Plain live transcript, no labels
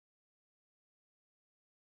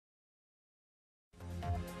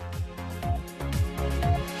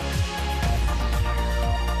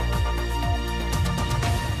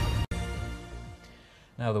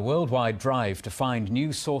Now, the worldwide drive to find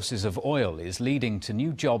new sources of oil is leading to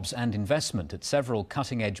new jobs and investment at several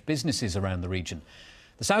cutting-edge businesses around the region.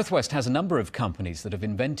 The Southwest has a number of companies that have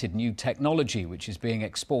invented new technology which is being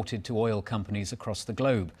exported to oil companies across the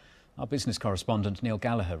globe. Our business correspondent Neil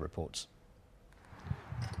Gallagher reports.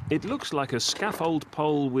 It looks like a scaffold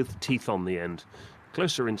pole with teeth on the end.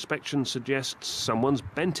 Closer inspection suggests someone's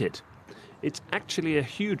bent it. It's actually a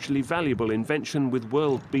hugely valuable invention with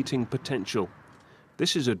world-beating potential.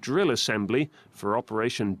 This is a drill assembly for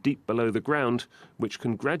operation deep below the ground, which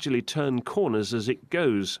can gradually turn corners as it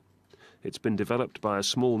goes. It's been developed by a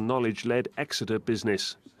small knowledge-led Exeter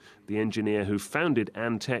business. The engineer who founded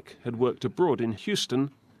AnTech had worked abroad in Houston,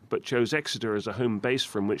 but chose Exeter as a home base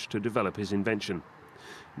from which to develop his invention.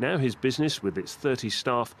 Now his business, with its 30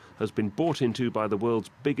 staff, has been bought into by the world's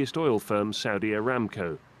biggest oil firm, Saudi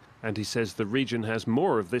Aramco. And he says the region has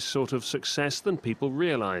more of this sort of success than people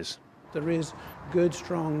realise. There is good,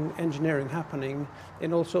 strong engineering happening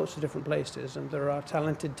in all sorts of different places, and there are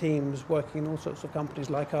talented teams working in all sorts of companies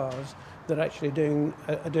like ours that are actually doing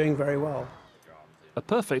very well. A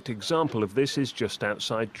perfect example of this is just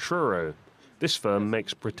outside Truro. This firm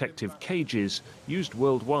makes protective cages used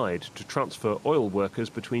worldwide to transfer oil workers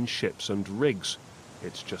between ships and rigs.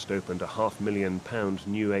 It's just opened a £500,000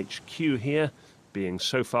 new HQ here. Being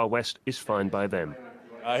so far west is fine by them.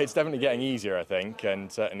 It's definitely getting easier, I think,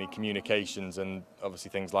 and certainly communications and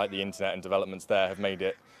obviously things like the internet and developments there have made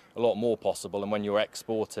it a lot more possible. And when you're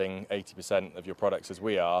exporting 80% of your products as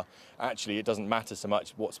we are, actually it doesn't matter so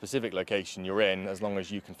much what specific location you're in, as long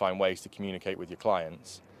as you can find ways to communicate with your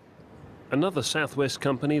clients. Another Southwest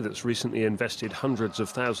company that's recently invested hundreds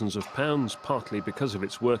of thousands of pounds, partly because of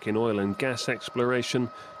its work in oil and gas exploration,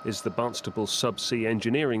 is the Barnstable subsea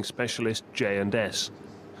engineering specialist J&S.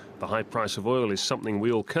 The high price of oil is something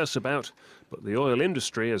we all curse about, but the oil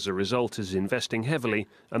industry, as a result, is investing heavily,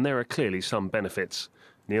 and there are clearly some benefits.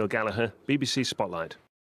 Neil Gallagher, BBC Spotlight.